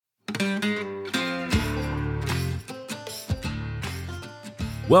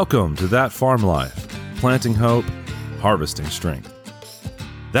Welcome to That Farm Life, planting hope, harvesting strength.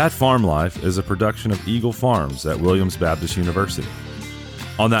 That Farm Life is a production of Eagle Farms at Williams Baptist University.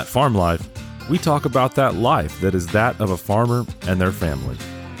 On That Farm Life, we talk about that life that is that of a farmer and their family.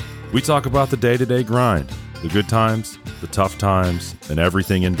 We talk about the day-to-day grind, the good times, the tough times, and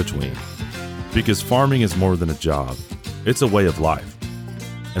everything in between. Because farming is more than a job. It's a way of life.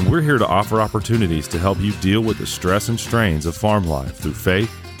 And we're here to offer opportunities to help you deal with the stress and strains of farm life through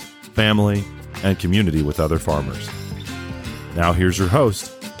faith, family, and community with other farmers. Now here's your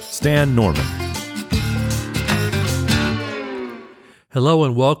host, Stan Norman. Hello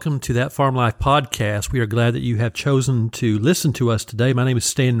and welcome to That Farm Life podcast. We are glad that you have chosen to listen to us today. My name is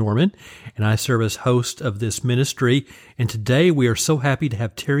Stan Norman, and I serve as host of this ministry. And today we are so happy to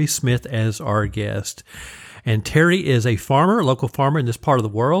have Terry Smith as our guest. And Terry is a farmer, a local farmer in this part of the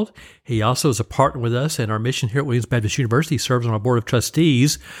world. He also is a partner with us in our mission here at Williams Baptist University. He serves on our board of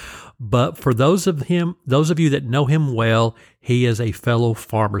trustees. But for those of you that know him well, he is a fellow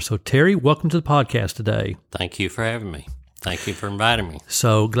farmer. So Terry, welcome to the podcast today. Thank you for having me. Thank you for inviting me.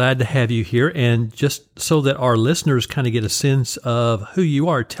 So glad to have you here. And just so that our listeners kind of get a sense of who you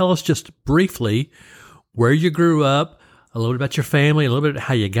are, tell us just briefly where you grew up, a little bit about your family, a little bit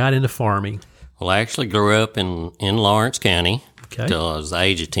how you got into farming. Well, I actually grew up in Lawrence County until I was the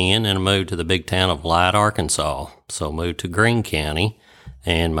age of 10, and I moved to the big town of Light, Arkansas. So I moved to Greene County,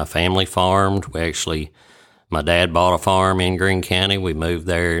 and my family farmed. My dad bought a farm in Greene County. We moved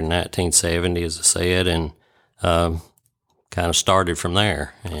there in 1970, as I said, and kind of started from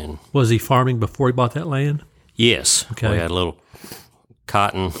there. And was he farming before he bought that land? Yes. Okay. We had a little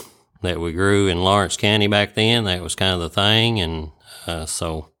cotton that we grew in Lawrence County back then. That was kind of the thing, and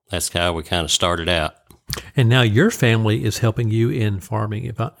so that's how we kind of started out. And now your family is helping you in farming,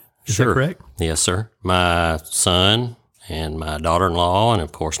 is that correct? Yes, sir. My son and my daughter-in-law and,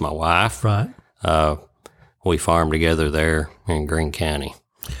 of course, my wife. Right. We farm together there in Greene County.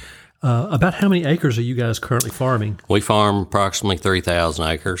 About how many acres are you guys currently farming? We farm approximately 3,000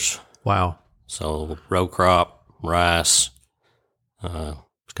 acres. Wow. So row crop, rice.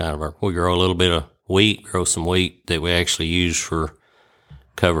 It's kind of we grow a little bit of wheat, grow some wheat that we actually use for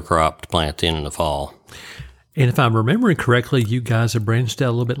cover crop to plant in the fall. And if I'm remembering correctly, you guys have branched out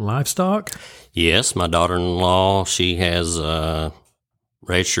a little bit in livestock? Yes, my daughter-in-law, she has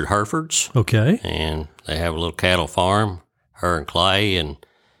registered Herefords. Okay. And they have a little cattle farm, her and Clay, and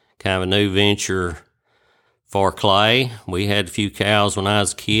kind of a new venture for Clay. We had a few cows when I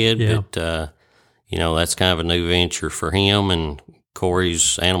was a kid, but, that's kind of a new venture for him. And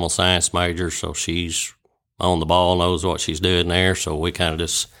Corey's animal science major, so she's on the ball, knows what she's doing there, so we kind of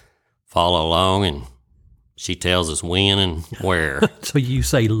just follow along, and she tells us when and where. So you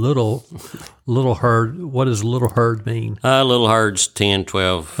say little herd. What does little herd mean? Little herd's 10,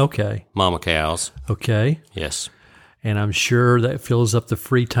 12 mama cows. Okay. Yes. And I'm sure that fills up the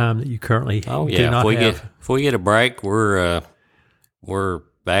free time that you currently do not have. If we get a break, we're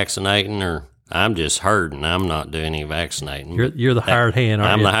vaccinating, or I'm just herding. I'm not doing any vaccinating. You're the hired hand,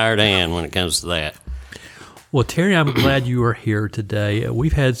 aren't you? I'm the hired hand when it comes to that. Well, Terry, I'm glad you are here today.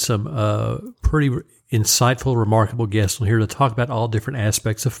 We've had some pretty insightful, remarkable guests on here to talk about all different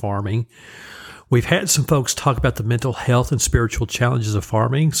aspects of farming. We've had some folks talk about the mental health and spiritual challenges of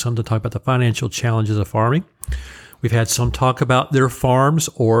farming, some to talk about the financial challenges of farming. We've had some talk about their farms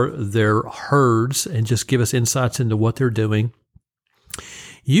or their herds and just give us insights into what they're doing.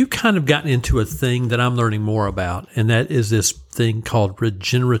 You've kind of gotten into a thing that I'm learning more about, and that is this thing called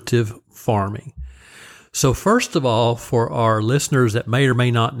regenerative farming. So first of all, for our listeners that may or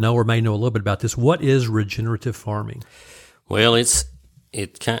may not know or may know a little bit about this, what is regenerative farming? Well, it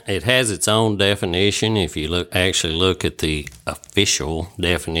has its own definition. If you look at the official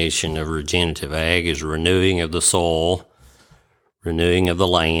definition of regenerative ag, is renewing of the soil, renewing of the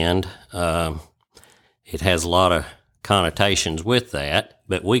land. It has a lot of connotations with that,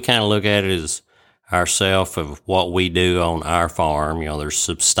 but we kind of look at it as ourself of what we do on our farm. There's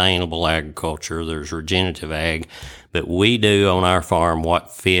sustainable agriculture, there's regenerative ag, but we do on our farm what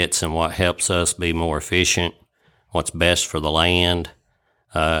fits and what helps us be more efficient, what's best for the land,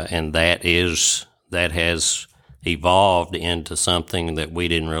 and that has evolved into something that we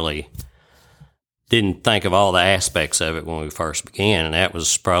didn't think of all the aspects of it when we first began, and that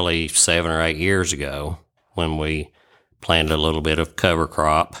was probably 7 or 8 years ago when we planted a little bit of cover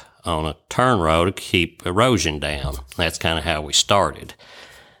crop on a turn row to keep erosion down. That's kind of how we started.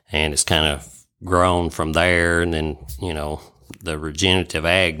 And it's kind of grown from there. And then, the regenerative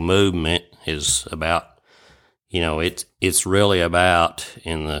ag movement is about, it's really about,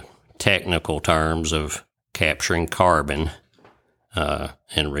 in the technical terms of capturing carbon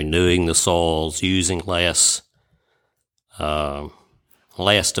and renewing the soils, using less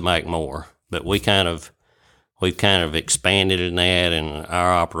to make more. But we've kind of expanded in that, and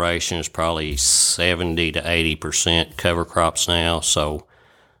our operation is probably 70 to 80% cover crops now. So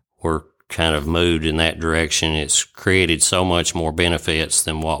we're kind of moved in that direction. It's created so much more benefits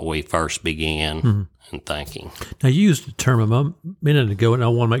than what we first began in thinking. Now, you used the term a minute ago, and I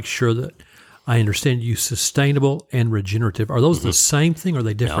want to make sure that I understand you: sustainable and regenerative. Are those the same thing, or are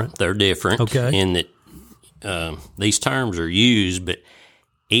they different? No, they're different. Okay. In that these terms are used, but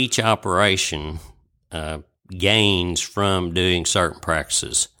each operation gains from doing certain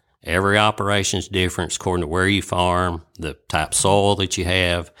practices. Every operation is different according to where you farm, the type of soil that you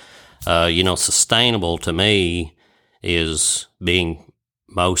have. Sustainable to me is being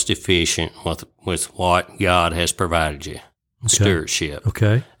most efficient with what God has provided you. Okay. Stewardship.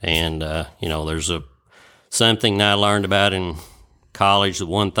 Okay. And, there's something that I learned about in college. The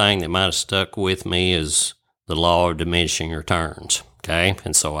one thing that might have stuck with me is the law of diminishing returns. Okay.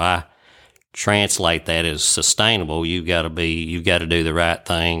 And so I translate that as sustainable. You've got to do the right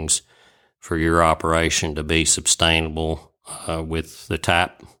things for your operation to be sustainable with the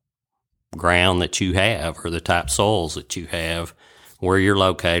type ground that you have or the type soils that you have, where you're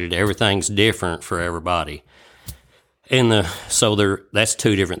located. Everything's different for everybody. And that's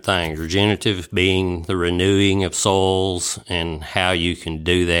two different things. Regenerative being the renewing of soils and how you can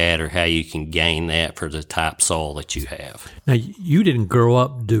do that or how you can gain that for the type soil that you have. Now, you didn't grow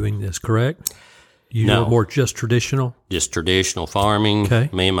up doing this, correct? No. Were more just traditional? Just traditional farming. Okay.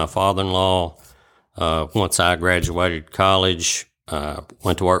 Me and my father-in-law, once I graduated college,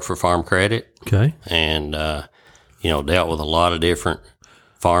 went to work for Farm Credit. Okay. And, dealt with a lot of different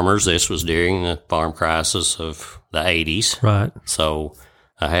farmers. This was during the farm crisis of the 80s. Right. So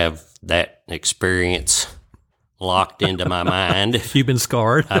I have that experience locked into my mind. You've been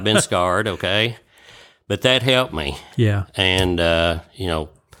scarred. I've been scarred, okay. But that helped me. Yeah. And,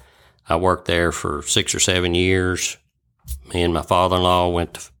 I worked there for 6 or 7 years. Me and my father-in-law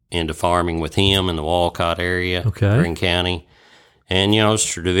went into farming with him in the Walcott area, okay. Greene County. And,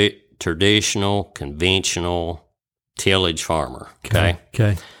 it's traditional, conventional tillage farmer, okay?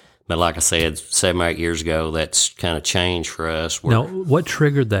 Okay. But like I said, 7 or 8 years ago, that's kind of changed for us. Now, what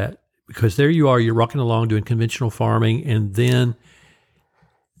triggered that? Because there you are, you're rocking along doing conventional farming, and then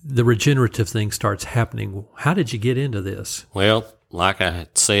the regenerative thing starts happening. How did you get into this? Well, like I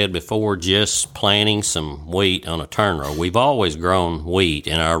had said before, just planting some wheat on a turn row. We've always grown wheat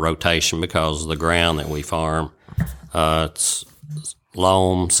in our rotation because of the ground that we farm. It's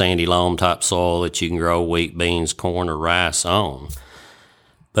loam, sandy loam type soil that you can grow wheat, beans, corn, or rice on.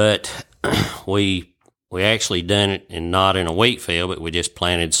 But we actually done it, and not in a wheat field, but we just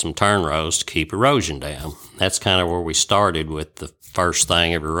planted some turn rows to keep erosion down. That's kind of where we started with the first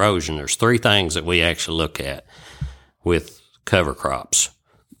thing of erosion. There's 3 things that we actually look at with cover crops,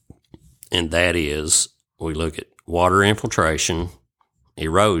 and that is we look at water infiltration,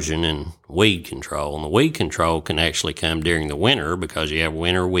 erosion, and weed control. And the weed control can actually come during the winter because you have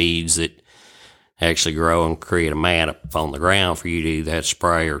winter weeds that actually grow and create a mat up on the ground for you to either have to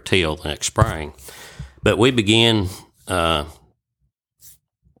spray or till the next spring. But we began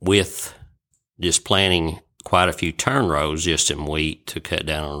with just planting quite a few turn rows just in wheat to cut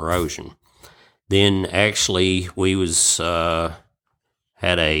down on erosion. Then actually we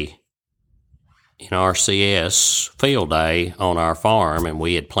had a RCS field day on our farm, and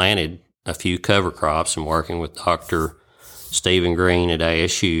we had planted a few cover crops and working with Dr. Stephen Green at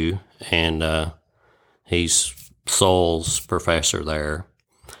ASU, and he's soils professor there.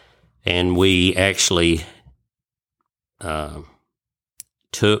 And we actually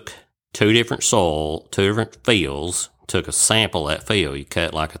took two different fields, took a sample of that field. You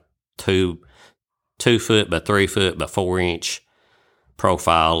cut like a 2 foot by 3 foot by 4 inch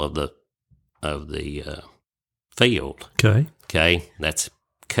profile of the field. Okay. That's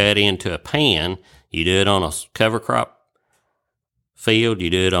cut into a pan. You do it on a cover crop field.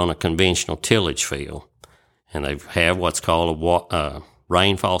 You do it on a conventional tillage field. And they have what's called a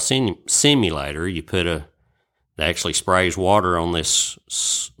rainfall simulator. You it actually sprays water on this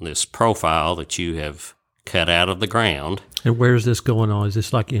profile that you have cut out of the ground. And where's this going on? Is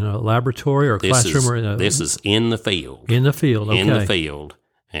this like in a laboratory or a classroom? This is in the field. In the field, okay. In the field.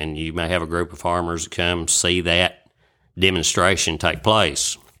 And you may have a group of farmers that come see that demonstration take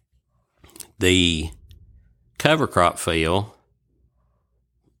place. The cover crop field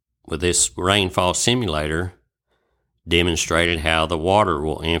with this rainfall simulator demonstrated how the water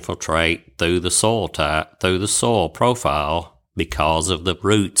will infiltrate through the soil profile because of the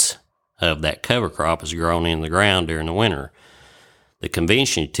roots of that cover crop is grown in the ground during the winter. The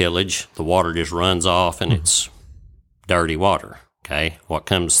conventional tillage, the water just runs off and it's dirty water. Okay, what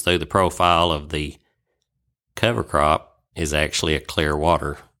comes through the profile of the cover crop is actually a clear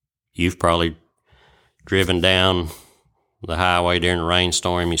water. You've probably driven down the highway during a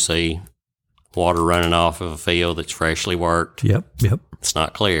rainstorm. You see water running off of a field that's freshly worked. Yep. It's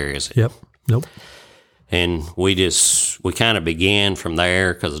not clear, is it? Yep. Nope. And we kind of began from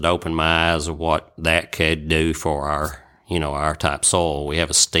there because it opened my eyes of what that could do for our type soil. We have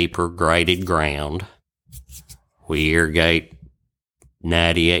a steeper graded ground. We irrigate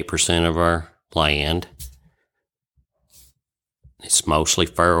 98% of our land. It's mostly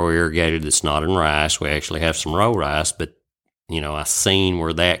furrow irrigated. It's not in rice. We actually have some row rice, but I seen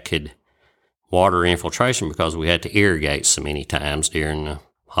where that could water infiltration because we had to irrigate so many times during the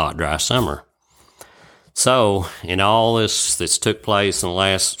hot, dry summer. So in all this that's took place in the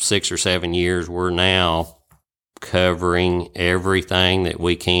last 6 or 7 years, we're now covering everything that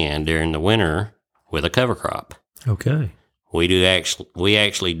we can during the winter with a cover crop. Okay. We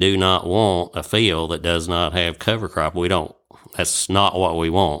actually do not want a field that does not have cover crop. That's not what we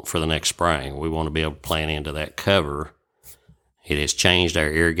want for the next spring. We want to be able to plant into that cover. It has changed our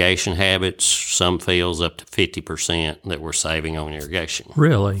irrigation habits. Some fields up to 50% that we're saving on irrigation.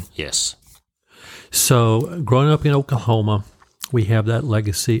 Really? Yes. So growing up in Oklahoma, we have that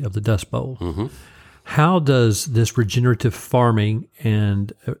legacy of the Dust Bowl. Mm-hmm. How does this regenerative farming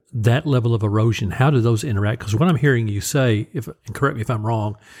and that level of erosion, how do those interact? Because what I'm hearing you say, and correct me if I'm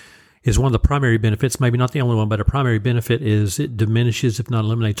wrong, is one of the primary benefits, maybe not the only one, but a primary benefit is it diminishes, if not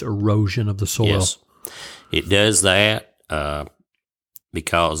eliminates, erosion of the soil. Yes, it does that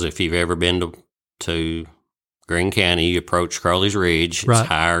because if you've ever been to Greene County, you approach Crowley's Ridge. Right. It's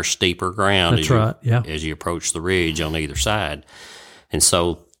higher, steeper ground as you approach the ridge on either side. And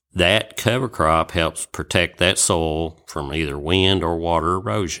so that cover crop helps protect that soil from either wind or water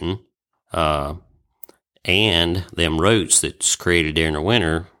erosion. And them roots that's created during the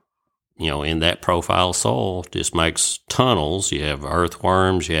winter, in that profile soil just makes tunnels. You have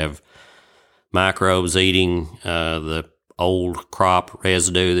earthworms, you have microbes eating the old crop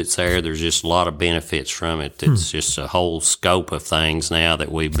residue that's there. There's just a lot of benefits from it. It's just a whole scope of things now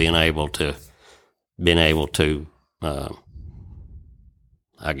that we've been able to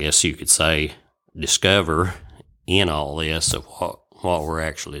I guess you could say, discover in all this of what we're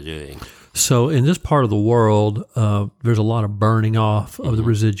actually doing. So in this part of the world, there's a lot of burning off of the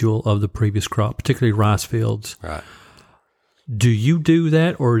residual of the previous crop, particularly rice fields. Right. Do you do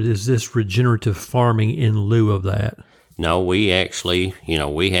that, or is this regenerative farming in lieu of that? No, we actually,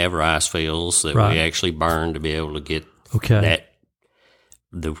 we have rice fields that we actually burn to be able to get that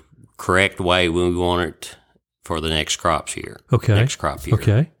the correct way we want it for the next crop year. Okay. Next crop year.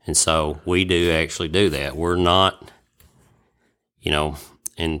 Okay. And so we do actually do that. We're not,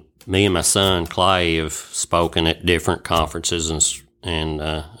 and me and my son Clay have spoken at different conferences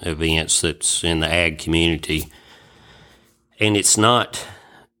and events that's in the ag community. And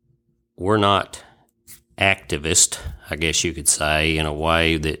we're not activist, I guess you could say, in a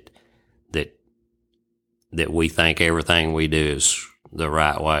way that we think everything we do is the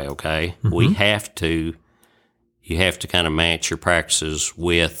right way, okay? Mm-hmm. You have to kind of match your practices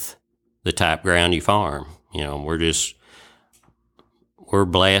with the type ground you farm. We're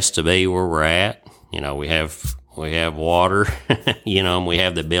blessed to be where we're at. We have water, and we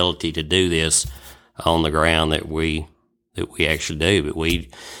have the ability to do this on the ground that we actually do. But we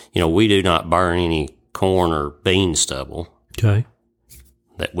do not burn any corn or bean stubble. Okay.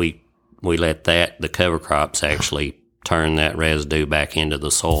 That we let the cover crops actually turn that residue back into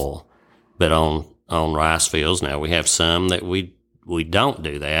the soil. But on rice fields now, we have some that we don't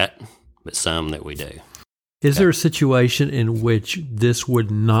do that, but some that we do. Is there a situation in which this would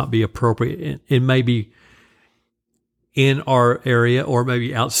not be appropriate? It may be in our area or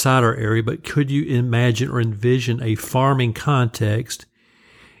maybe outside our area, but could you imagine or envision a farming context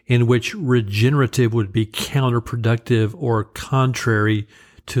in which regenerative would be counterproductive or contrary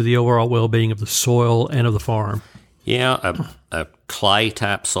to the overall well-being of the soil and of the farm? Yeah, a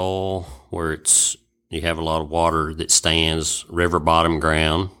clay-type soil where you have a lot of water that stands, river bottom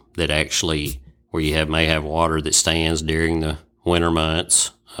ground that actually where you may have water that stands during the winter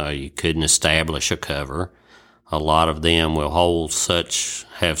months. You couldn't establish a cover. A lot of them will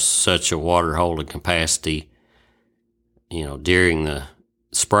have such a water holding capacity, during the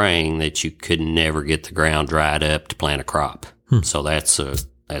spring that you could never get the ground dried up to plant a crop. So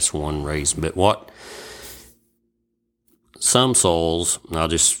that's one reason. But some soils, I'll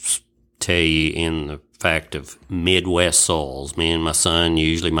just tell you, in the fact of Midwest soils. Me and my son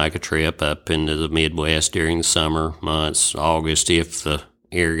usually make a trip up into the Midwest during the summer months, August, if our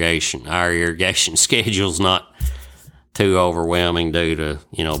irrigation schedule's not too overwhelming due to,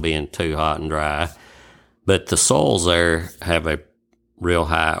 being too hot and dry. But the soils there have a real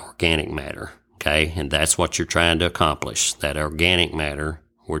high organic matter, okay? And that's what you're trying to accomplish, that organic matter.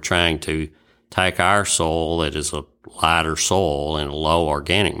 We're trying to take our soil that is a lighter soil and a low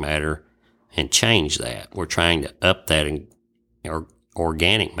organic matter and change that. We're trying to up that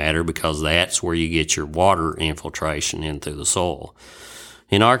organic matter because that's where you get your water infiltration into the soil.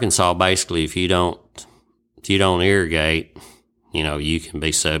 In Arkansas, basically, if you don't irrigate, you can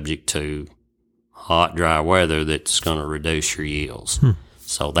be subject to hot, dry weather that's going to reduce your yields.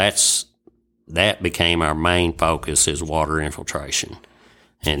 So that became our main focus, is water infiltration.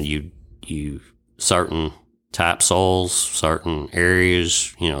 And you certain type soils, certain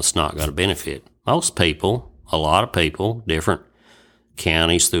areas, it's not going to benefit. Most people, a lot of people, different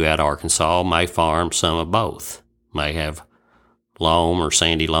counties throughout Arkansas may farm some of both. May have loam or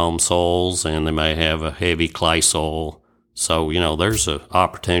sandy loam soils, and they may have a heavy clay soil. So, there's an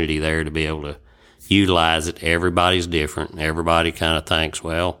opportunity there to be able to utilize it. Everybody's different. Everybody kind of thinks,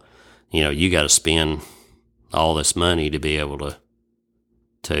 well, you got to spend all this money to be able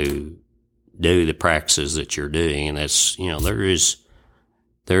to do the practices that you're doing. And that's, there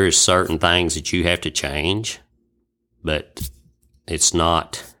is certain things that you have to change, but it's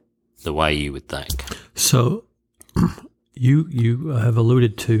not the way you would think. So you have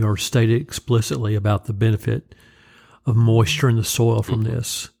alluded to or stated explicitly about the benefit of moisture in the soil from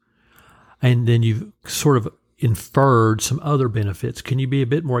this. And then you've sort of inferred some other benefits. Can you be a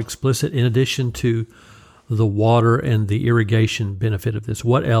bit more explicit in addition to the water and the irrigation benefit of this?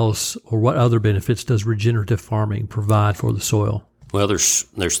 What else or what other benefits does regenerative farming provide for the soil? Well,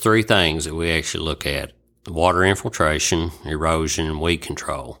 there's three things that we actually look at: water infiltration, erosion, and weed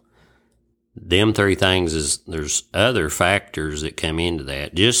control. Them three things is, there's other factors that come into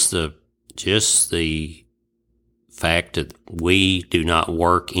that. Just the fact that we do not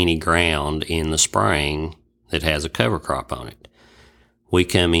work any ground in the spring that has a cover crop on it. We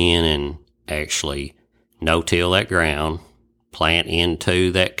come in and actually no-till that ground, plant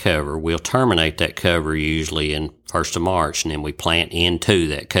into that cover. We'll terminate that cover usually in 1st of March, and then we plant into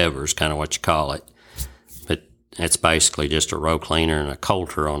that cover is kind of what you call it. But that's basically just a row cleaner and a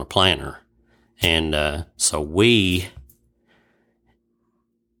coulter on a planter. And so we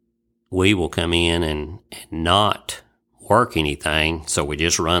will come in and not work anything, so we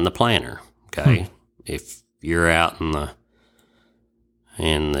just run the planter, okay? If you're out in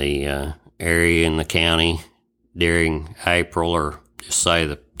the area in the county during April, or just say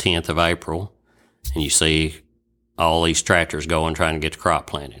the 10th of April, and you see all these tractors going trying to get the crop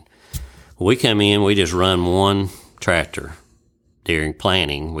planted. We come in, we just run one tractor during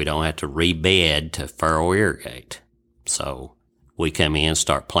planting. We don't have to rebed to furrow irrigate. So we come in,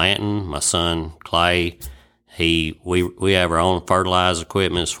 start planting. My son, Clay, we have our own fertilizer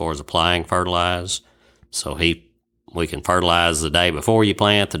equipment as far as applying fertilizer. So we can fertilize the day before you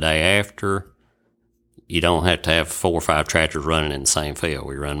plant, the day after. You don't have to have 4 or 5 tractors running in the same field.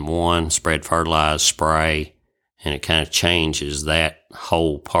 We run one, spread fertilize, spray, and it kind of changes that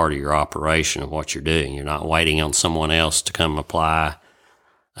whole part of your operation of what you're doing. You're not waiting on someone else to come apply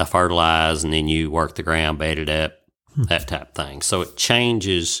a fertilize and then you work the ground, bed it up, that type of thing. So it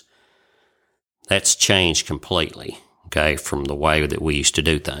changes. That's changed completely, okay, from the way that we used to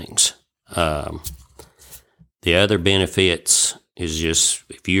do things. The other benefits is just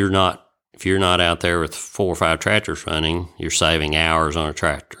if you're not out there with 4 or 5 tractors running, you're saving hours on a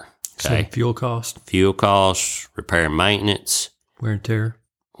tractor. Okay, So fuel costs, repair and maintenance, wear and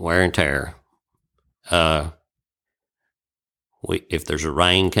tear. If there's a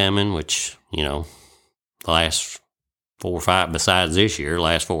rain coming, which the last 4 or 5, besides this year,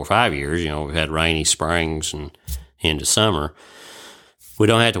 last 4 or 5 years, we've had rainy springs and into summer. We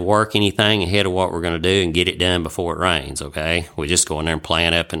don't have to work anything ahead of what we're going to do and get it done before it rains, okay? We just go in there and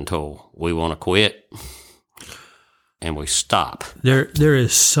plant up until we want to quit, and we stop. There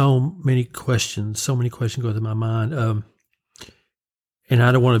is so many questions going through my mind. And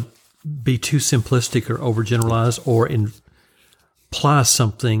I don't want to be too simplistic or overgeneralize or imply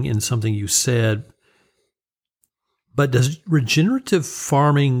something in something you said, but does regenerative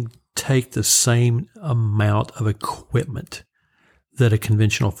farming take the same amount of equipment that a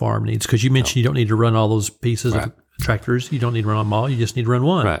conventional farm needs? Because you mentioned you don't need to run all those pieces of tractors. You don't need to run them all. You just need to run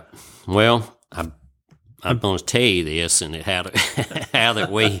one. Right. Well, I'm going to tell you this and how that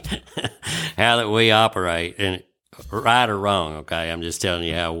we operate, and right or wrong, okay? I'm just telling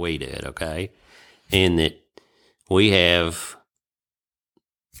you how we do it, okay? in that we have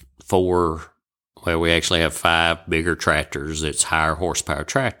we actually have 5 bigger tractors that's higher horsepower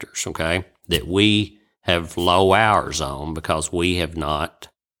tractors, okay, that we have low hours on because we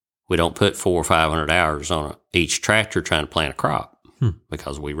don't put 400 or 500 hours on each tractor trying to plant a crop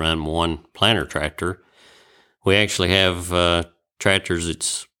because we run one planter tractor. We actually have tractors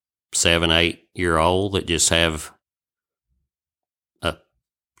that's 7-8 year old that just have a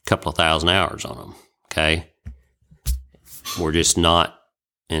couple of thousand hours on them, okay? We're just not,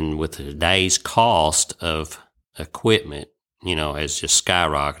 and with today's cost of equipment, has just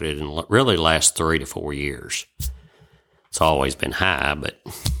skyrocketed in really the last 3 to 4 years. It's always been high, but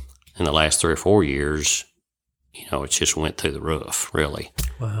in the last 3 or 4 years, it just went through the roof, really.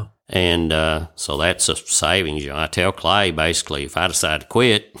 Wow. And so that's a savings. I tell Clay, basically, if I decide to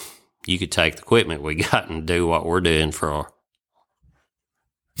quit, you could take the equipment we got and do what we're doing for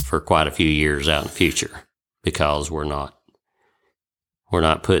quite a few years out in the future, because we're not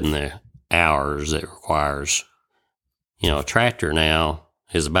putting the hours that requires. A tractor now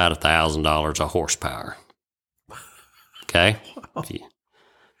is about $1,000 a horsepower. Okay?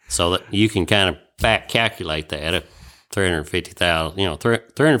 So that you can kind of back calculate that at 350,000,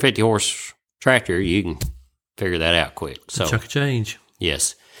 350 horse tractor, you can figure that out quick. So chunk of change.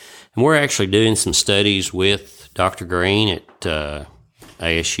 Yes. And we're actually doing some studies with Dr. Green at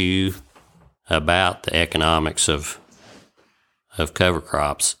ASU about the economics of cover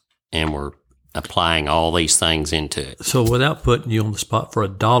crops, and we're applying all these things into it. So without putting you on the spot for a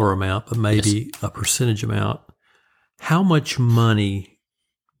dollar amount, but maybe a percentage amount, how much money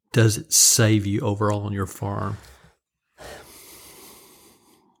does it save you overall on your farm?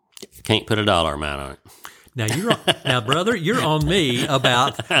 Can't put a dollar amount on it. Now, brother, you're on me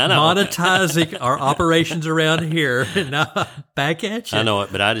about monetizing our operations around here. Now, back at you. I know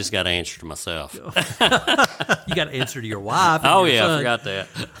it, but I just got to answer to myself. You got to answer to your wife. Oh, yeah, son. I forgot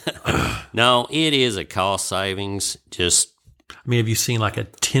that. No, it is a cost savings. Have you seen like a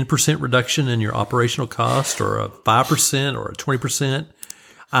 10% reduction in your operational cost, or a 5%, or a 20%?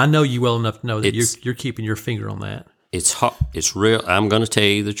 I know you well enough to know that you're keeping your finger on that. It's hard. It's real. I'm going to tell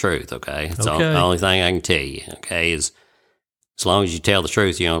you the truth, okay? It's the only thing I can tell you, okay, is as long as you tell the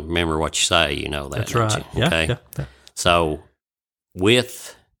truth, you don't remember what you say, you know that. That's right. You? Okay? Yeah. So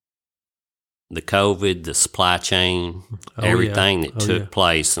with the COVID, the supply chain, everything that took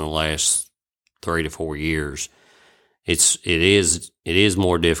place in the last 3 to 4 years, it is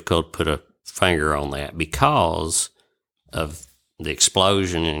more difficult to put a finger on that because of the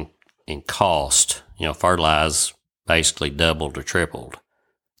explosion in cost. Fertilizer basically doubled or tripled.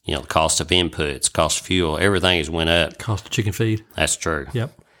 The cost of inputs, cost of fuel, everything has went up. Cost of chicken feed. That's true.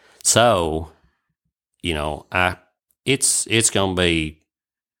 Yep. So, it's going to be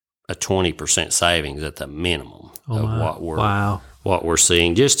a 20% savings at the minimum of what we're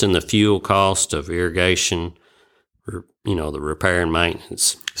seeing just in the fuel cost of irrigation, the repair and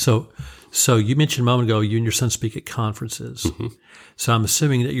maintenance. So you mentioned a moment ago you and your son speak at conferences. Mm-hmm. So I'm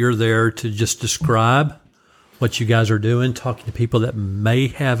assuming that you're there to just describe what you guys are doing, talking to people that may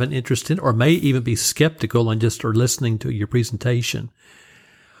have an interest in, or may even be skeptical and just are listening to your presentation.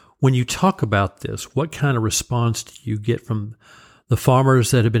 When you talk about this, what kind of response do you get from the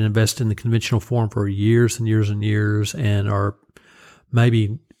farmers that have been invested in the conventional form for years and years and years and are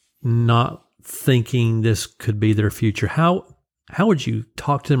maybe not thinking this could be their future? How would you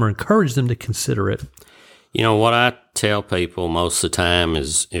talk to them or encourage them to consider it? What I tell people most of the time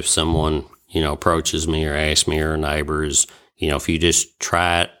is if someone, approaches me or asks me, or a neighbor, is, if you just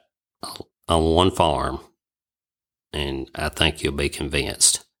try it on one farm, and I think you'll be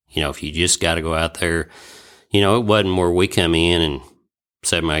convinced. If you just got to go out there, it wasn't where we come in and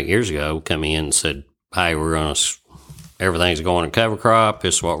 7 or 8 years ago, we come in and said, hey, everything's going to cover crop.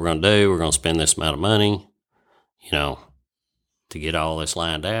 This is what we're going to do. We're going to spend this amount of money, to get all this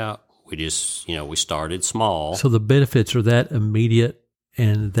lined out. We just, we started small. So the benefits are that immediate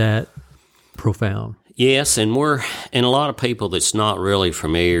and that profound. Yes, and a lot of people that's not really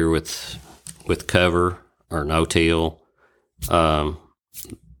familiar with cover or no-till,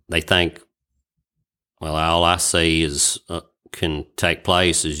 they think, well, all I see is can take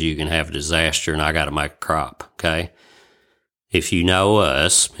place is you can have a disaster and I got to make a crop, okay? If you know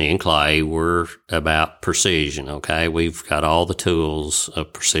us, me and Clay, we're about precision, okay? We've got all the tools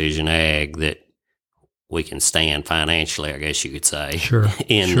of precision ag that we can stand financially, I guess you could say. Sure.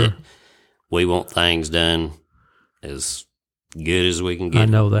 That we want things done as good as we can get. I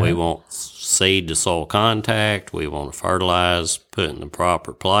know that. We want seed to soil contact. We want to fertilize, put in the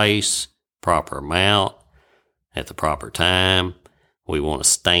proper place, proper amount, at the proper time. we want to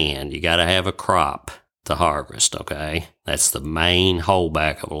stand. You got to have a crop to harvest, okay? That's the main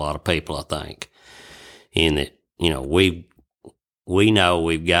holdback of a lot of people, I think. In that, we know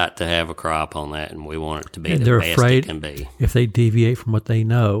we've got to have a crop on that, and we want it to be the best it can be. If they deviate from what they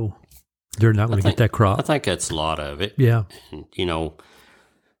know, they're not going to get that crop. I think that's a lot of it. Yeah. And,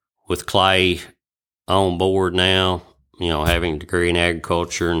 with Clay on board now, having a degree in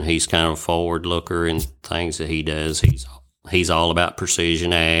agriculture, and he's kind of a forward looker in things that he does. He's all about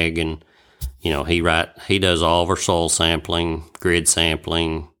precision ag, and he does all of our soil sampling, grid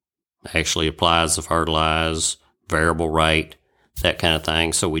sampling, actually applies the fertilize, variable rate, that kind of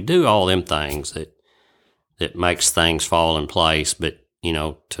thing. So we do all them things that makes things fall in place. But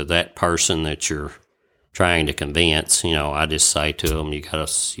to that person that you're trying to convince, I just say to them, you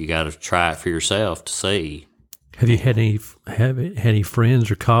gotta try it for yourself to see. Have you had any friends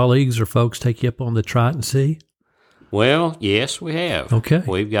or colleagues or folks take you up on the try it and see? Well, yes, we have. Okay.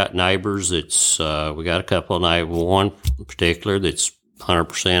 We've got neighbors that's, we got a couple of neighbors, one in particular that's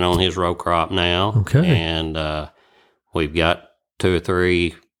 100% on his row crop now. Okay. And we've got 2 or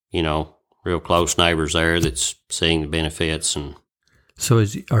 3, real close neighbors there that's seeing the benefits. And so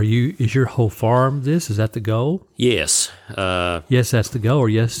is your whole farm this? Is that the goal? yes. Yes, that's the goal, or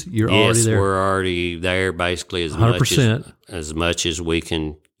yes, you're already there? Yes, we're already there basically as 100%. much as we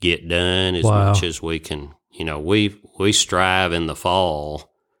can get done, as Wow. much as we can. We strive in the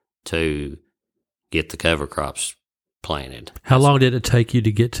fall to get the cover crops planted. How long did it take you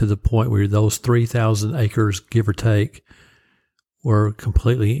to get to the point where those 3,000 acres, give or take, were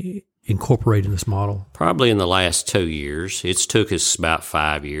completely incorporated in this model? Probably in the last 2 years. It's took us about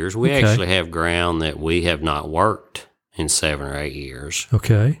 5 years. We Okay. actually have ground that we have not worked in 7 or 8 years.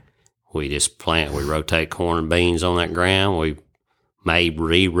 Okay. We just we rotate corn and beans on that ground. We may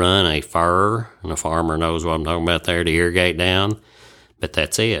rerun a furrow, and the farmer knows what I'm talking about there, to irrigate down, but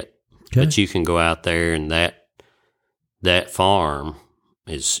that's it. Okay. But you can go out there, and that farm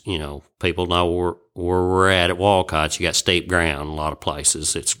is, people know where we're at Walcott. You got steep ground in a lot of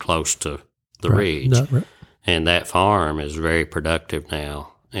places. It's close to the ridge. Right. And that farm is very productive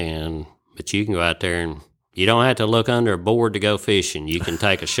now. But you can go out there, and you don't have to look under a board to go fishing. You can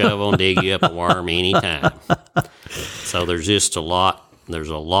take a shovel and dig you up a worm anytime. So there's just a lot. There's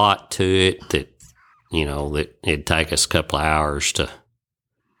a lot to it that it'd take us a couple of hours to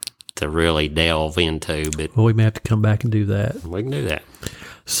really delve into. But Well, we may have to come back and do that. we can do that.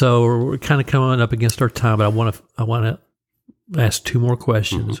 So we're kind of coming up against our time, but I want to ask 2 more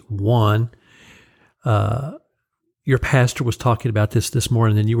questions. Mm-hmm. One, your pastor was talking about this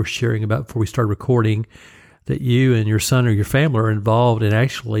morning, and you were sharing about before we started recording that you and your son or your family are involved in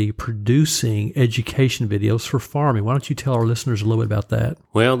actually producing education videos for farming. Why don't you tell our listeners a little bit about that?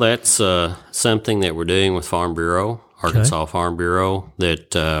 Well, that's something that we're doing with Farm Bureau, Arkansas Farm Bureau,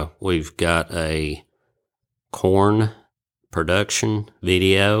 that we've got a corn production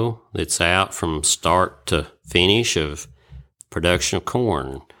video that's out from start to finish of production of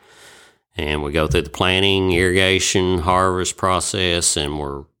corn. And we go through the planting, irrigation, harvest process,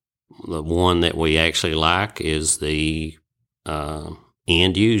 and the one that we actually like is the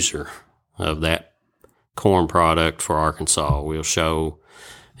end user of that corn product for Arkansas. We'll show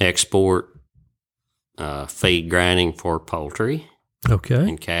export feed grinding for poultry Okay.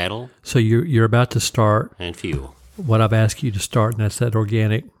 and cattle So you're about to start and fuel. what I've asked you to start, and that's that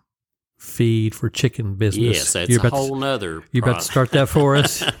organic feed for chicken business. Yes, that's You're a about whole nother You're about to start that for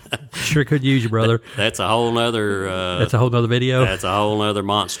us? Sure could use you, brother. That's a whole nother That's a whole nother video. that's a whole nother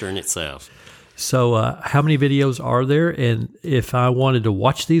monster in itself. So how many videos are there? And if I wanted to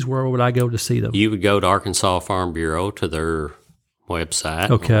watch these, where would I go to see them? You would go to Arkansas Farm Bureau to their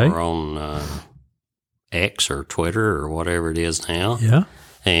website. Okay. Or on X or Twitter or whatever it is now. Yeah.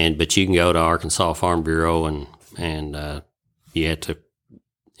 But you can go to Arkansas Farm Bureau and you have to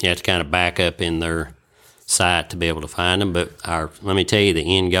kind of back up in their site to be able to find them. But let me tell you,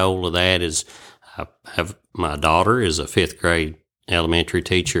 the end goal of that is my daughter is a 5th grade elementary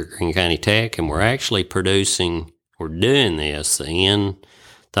teacher at Greene County Tech, and we're actually we're doing this. The end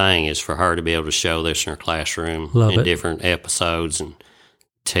thing is for her to be able to show this in her classroom in different episodes and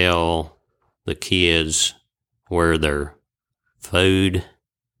tell the kids where their food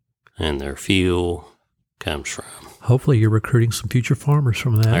and their fuel comes from. Hopefully you're recruiting some future farmers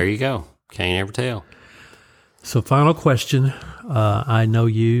from that. There you go. Can't ever tell. So final question. I know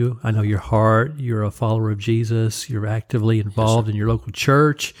you. I know your heart. You're a follower of Jesus. You're actively involved in your local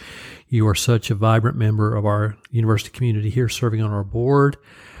church. You are such a vibrant member of our university community here, serving on our board.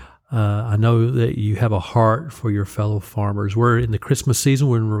 I know that you have a heart for your fellow farmers. We're in the Christmas season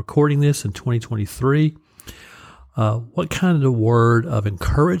when we're recording this in 2023. what kind of word of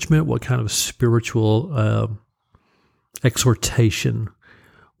encouragement, what kind of spiritual exhortation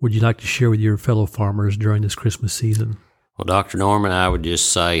would you like to share with your fellow farmers during this Christmas season? Well, Dr. Norman, I would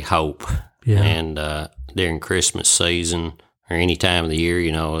just say hope. Yeah. And during Christmas season or any time of the year,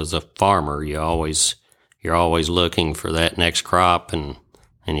 as a farmer, you're always looking for that next crop, and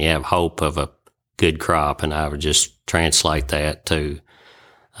you have hope of a good crop. And I would just translate that to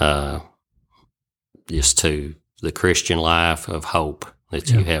just to the Christian life of hope, that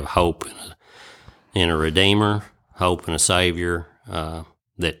you have hope in a Redeemer, hope in a Savior,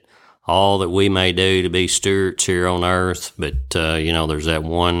 that all that we may do to be stewards here on earth, but, there's that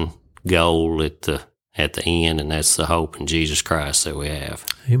one goal at the end, and that's the hope in Jesus Christ that we have.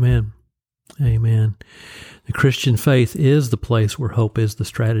 Amen. Amen. The Christian faith is the place where hope is the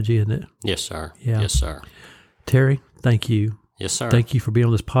strategy, isn't it? Yes, sir. Yeah. Yes, sir. Terry, thank you. Yes, sir. Thank you for being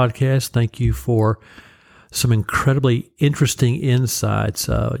on this podcast. Thank you for some incredibly interesting insights.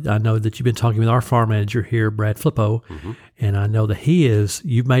 I know that you've been talking with our farm manager here, Brad Flippo, and I know that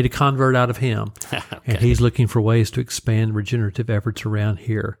you've made a convert out of him, and he's looking for ways to expand regenerative efforts around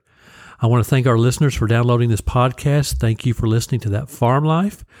here. I want to thank our listeners for downloading this podcast. Thank you for listening to That Farm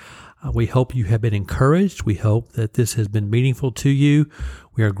Life. We hope you have been encouraged. We hope that this has been meaningful to you.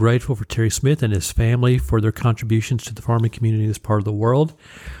 We are grateful for Terry Smith and his family for their contributions to the farming community in this part of the world.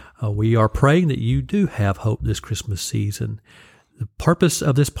 We are praying that you do have hope this Christmas season. The purpose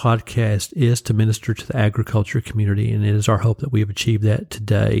of this podcast is to minister to the agriculture community, and it is our hope that we have achieved that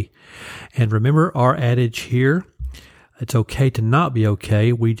today. And remember our adage here, it's okay to not be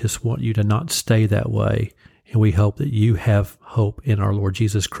okay. We just want you to not stay that way. And we hope that you have hope in our Lord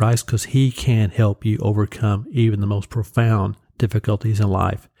Jesus Christ, because He can help you overcome even the most profound difficulties in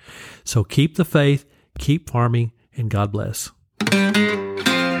life. So keep the faith, keep farming, and God bless.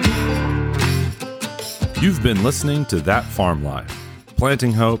 You've been listening to That Farm Life,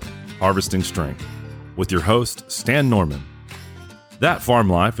 Planting Hope, Harvesting Strength, with your host, Stan Norman. That Farm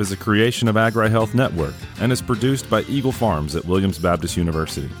Life is a creation of AgriHealth Network and is produced by Eagle Farms at Williams Baptist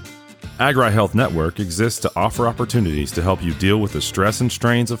University. AgriHealth Network exists to offer opportunities to help you deal with the stress and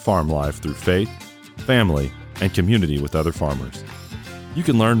strains of farm life through faith, family, and community with other farmers. You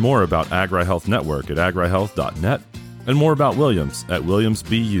can learn more about AgriHealth Network at agrihealth.net and more about Williams at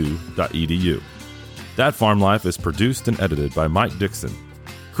williamsbu.edu. That Farm Life is produced and edited by Mike Dixon.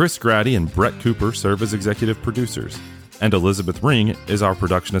 Chris Grady and Brett Cooper serve as executive producers, and Elizabeth Ring is our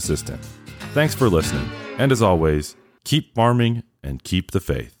production assistant. Thanks for listening, and as always, keep farming and keep the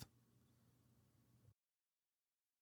faith.